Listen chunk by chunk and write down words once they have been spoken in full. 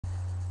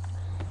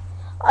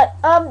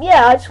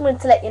Yeah, I just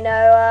wanted to let you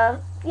know.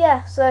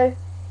 Yeah, so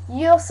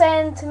you're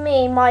saying to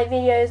me my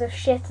videos are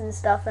shit and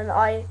stuff, and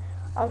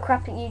I'm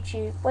crap at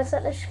YouTube. Where's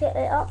that? Let's just get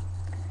it up.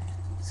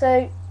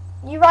 So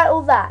you write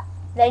all that,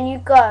 then you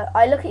go.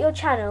 I look at your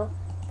channel.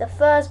 The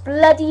first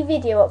bloody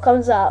video that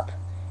comes up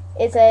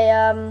is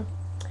a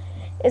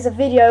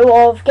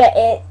video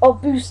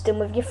of boosting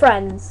with your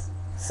friends.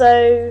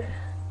 So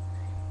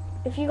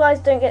if you guys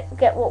don't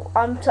get what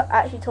I'm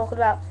actually talking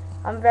about,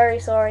 I'm very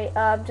sorry.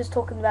 I'm just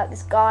talking about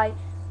this guy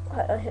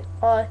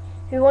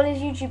who on his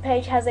YouTube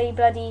page has a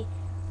bloody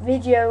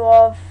video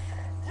of.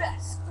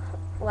 Yes.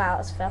 Wow,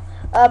 that's fair.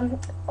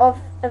 Of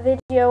a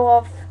video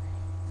of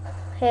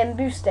him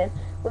boosting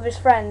with his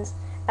friends,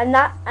 and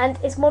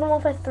it's Modern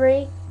Warfare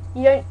 3.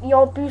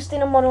 You're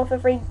boosting on Modern Warfare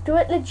 3. Do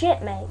it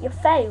legit, mate. You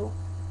fail.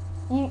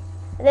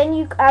 Then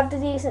you have the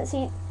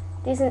decency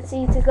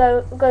to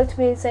go to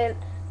me and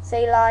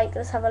say like,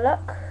 let's have a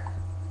look.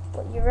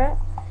 What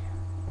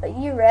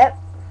you rip?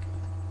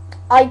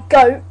 I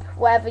gope,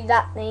 whatever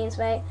that means,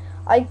 mate.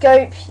 I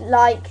gope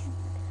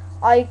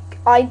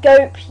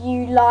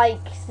you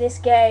like this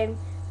game,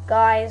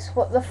 guys.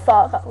 What the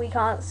fuck? We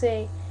can't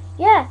see.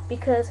 Yeah,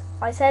 because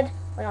I said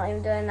we're not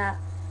even doing that.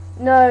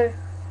 No.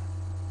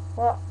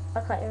 What? I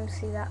can't even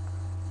see that.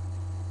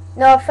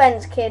 No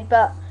offense, kid,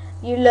 but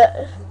you look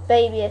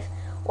babyish.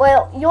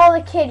 Well, you're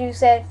the kid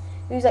who's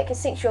like a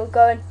 6-year-old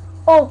going,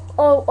 oh,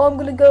 I'm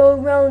gonna go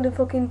around and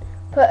fucking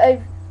put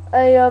a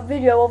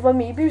video of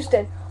me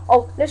boosting.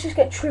 Oh, let's just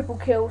get triple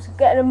kills,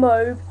 get in a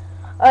mob,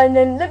 and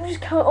then let me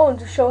just count on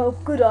to show how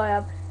good I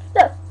am.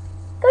 Look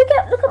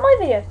at my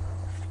video.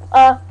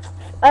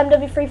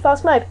 MW3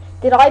 fast mob.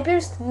 Did I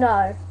boost?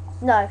 No.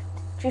 Do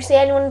you see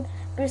anyone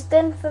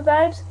boosting for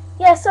mobs?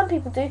 Yeah, some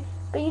people do,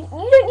 but you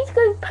don't need to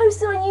go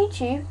post it on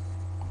YouTube.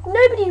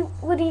 Nobody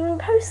would even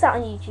post that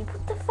on YouTube.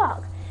 What the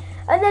fuck?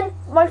 And then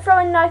my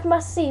throwing knife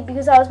must see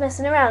because I was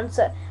messing around.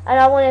 And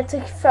I wanted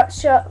to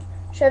show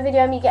a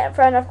video of me getting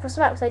thrown knife across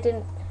the map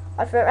because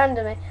I threw it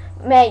randomly.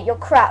 Mate, you're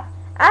crap.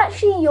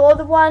 Actually, you're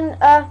the one.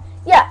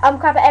 Yeah, I'm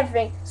crap at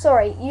everything.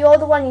 Sorry, you're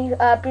the one who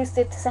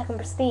boosted to 2nd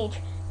prestige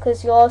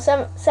because you're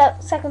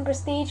 2nd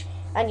prestige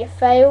and you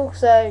fail.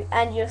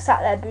 And you're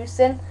sat there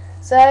boosting.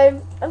 So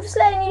I'm just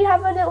letting you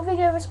have a little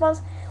video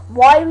response.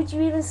 Why would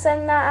you even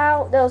send that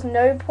out? There was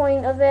no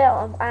point of it.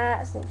 I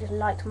accidentally just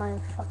liked my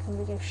own fucking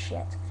video.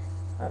 Shit.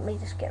 Let me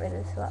just get rid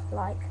of this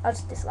like. I'll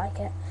just dislike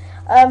it.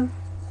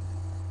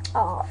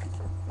 Oh,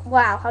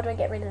 wow. How do I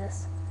get rid of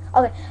this?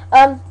 Okay.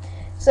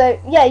 So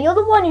yeah, you're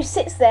the one who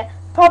sits there,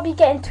 probably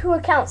getting 2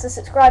 accounts to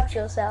subscribe to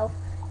yourself.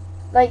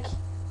 Like,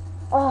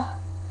 oh,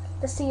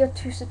 let's see your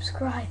 2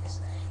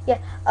 subscribers. Yeah.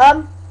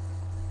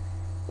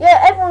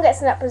 Yeah, everyone gets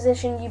in that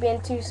position. You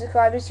being 2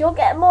 subscribers, you'll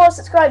get more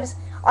subscribers.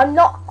 I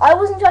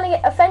wasn't trying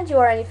to offend you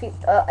or anything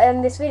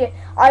in this video.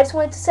 I just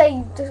wanted to say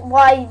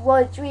why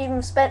would you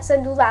even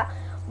send all that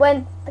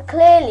when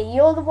clearly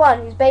you're the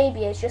one whose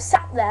baby is just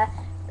sat there,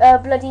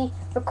 bloody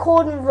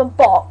recording with a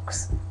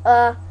box.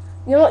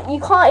 You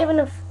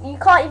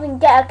can't even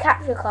get a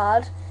capture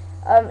card,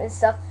 and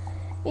stuff.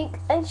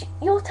 And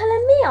you're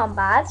telling me I'm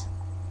bad?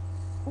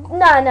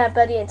 No,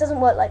 buddy, it doesn't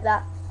work like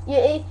that.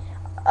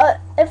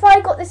 If I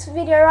got this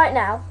video right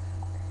now,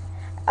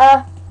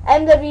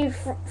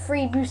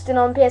 MW3 boosting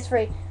on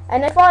PS3,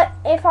 and if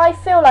I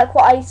feel like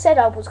what I said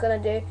I was gonna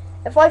do,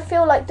 if I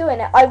feel like doing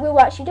it, I will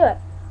actually do it.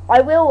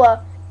 I will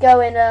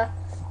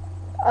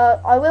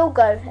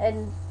go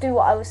and do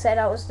what I said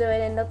I was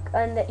doing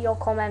in your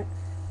comment,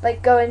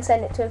 like go and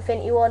send it to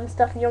Infinity Ward and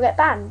stuff, and you'll get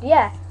banned.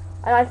 Yeah,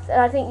 and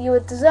I think you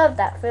would deserve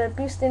that for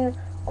boosting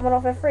on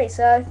Modern Warfare 3.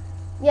 So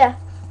yeah,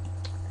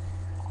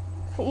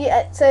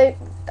 So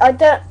I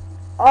don't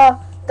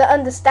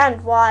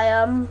understand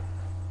why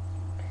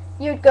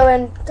you'd go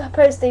and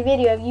post a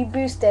video of you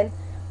boosting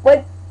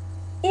when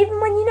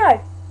you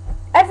know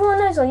everyone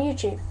knows on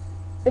YouTube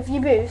if you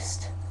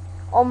boost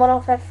on Modern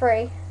Warfare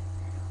 3,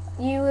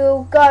 you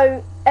will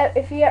go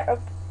if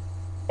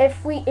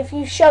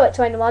you show it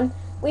to anyone,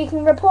 we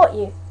can report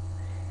you.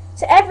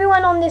 So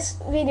everyone on this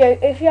video,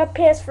 if you have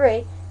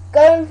PS3,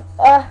 go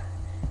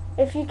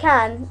if you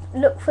can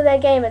look for their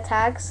gamer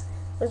tags.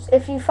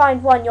 If you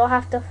find one, you're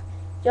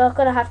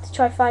gonna have to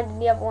try finding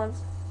the other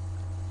ones.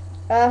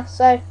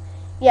 So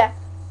yeah,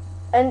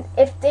 and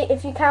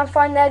if you can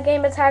find their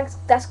gamer tags,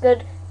 that's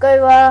good.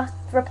 Go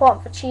report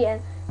them for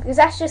cheating, because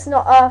that's just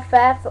not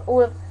fair for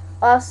all of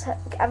us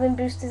having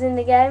boosters in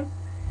the game.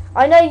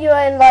 I know you're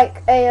in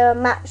like a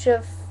match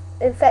of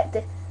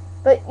infected,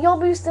 but you're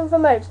boosting for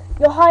modes.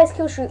 Your highest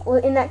kill streak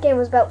in that game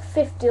was about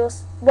 50 or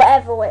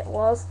whatever it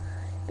was,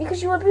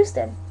 because you were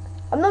boosting.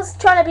 I'm not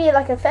trying to be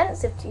like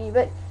offensive to you,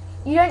 but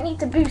you don't need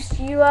to boost.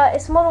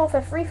 It's Modern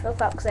Warfare 3 for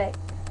fuck's sake.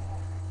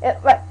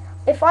 Right.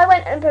 If I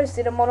went and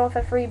posted a Modern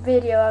Warfare 3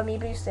 video of me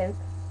boosting,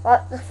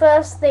 like the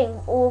first thing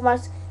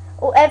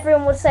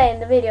everyone would say in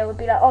the video would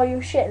be like, "Oh,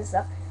 you're shit" and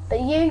stuff. But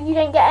you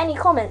didn't get any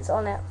comments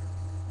on it.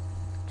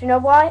 Do you know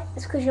why?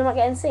 It's because you're not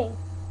getting seen.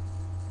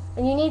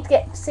 And you need to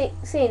get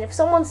seen. If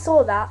someone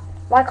saw that,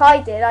 like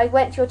I did, I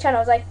went to your channel,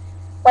 I was like,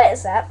 wait a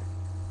sec.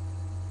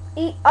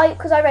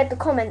 because I read the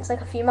comments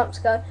like a few months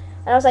ago,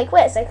 and I was like,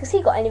 wait a sec, has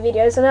he got any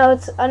videos? And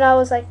I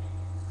was like,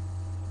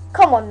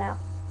 come on now,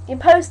 you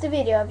post a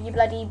video of you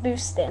bloody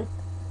boosting,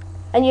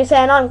 and you're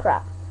saying I'm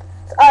crap.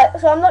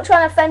 So I'm not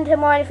trying to offend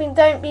him or anything.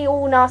 Don't be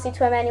all nasty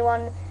to him,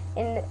 anyone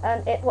in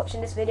watching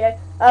this video.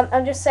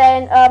 I'm just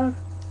saying,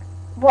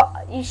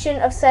 what you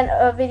shouldn't have sent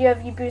a video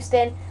of you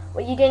boosting.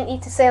 Well, you didn't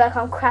need to say like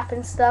I'm crap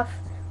and stuff.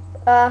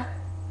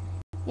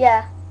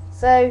 Yeah.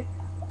 So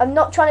I'm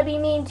not trying to be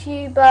mean to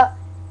you, but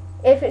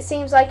if it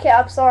seems like it,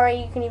 I'm sorry.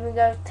 You can even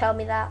go tell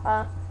me that.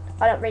 I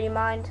don't really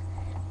mind.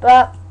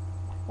 But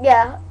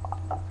yeah.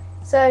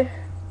 So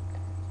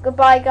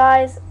goodbye,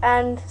 guys,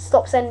 and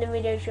stop sending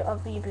videos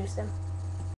of you boosting.